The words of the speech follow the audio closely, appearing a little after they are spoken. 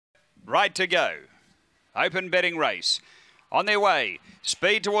right to go. Open betting race. On their way.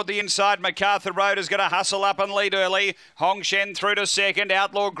 Speed toward the inside. MacArthur Road is going to hustle up and lead early. Hong Shen through to second.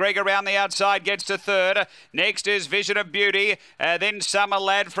 Outlaw Greg around the outside gets to third. Next is Vision of Beauty. Then Summer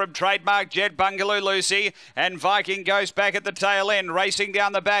Lad from Trademark Jet, Bungaloo Lucy. And Viking Ghost back at the tail end. Racing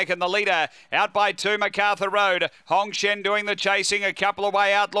down the back. And the leader out by 2, MacArthur Road. Hong Shen doing the chasing. A couple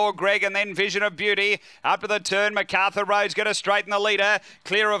away. Outlaw Greg and then Vision of Beauty. Up to the turn. MacArthur Road's going to straighten the leader.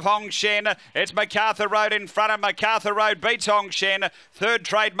 Clear of Hong Shen. It's MacArthur Road in front of MacArthur Road. Beats Hong Shen. Third,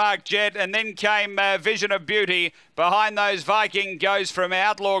 Trademark Jet, and then came Vision of Beauty. Behind those, Viking goes from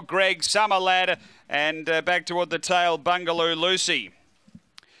Outlaw Greg, Summer Lad, and back toward the tail, Bungaloo Lucy.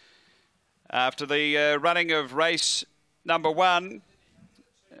 After the running of race number 1,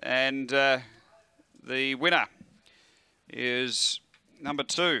 and the winner is number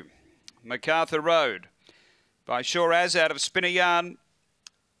 2, MacArthur Road, by Sure As out of Spinner Yarn.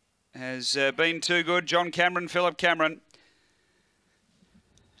 Has been too good. John Cameron, Philip Cameron.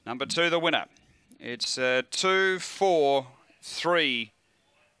 Number 2, the winner. It's 2, 4, 3,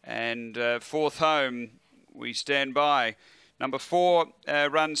 and 4th home. We stand by. Number 4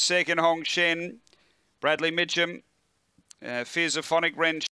 runs second, Hong Shen. Bradley Mitchum. Fears of Phonic Wrench.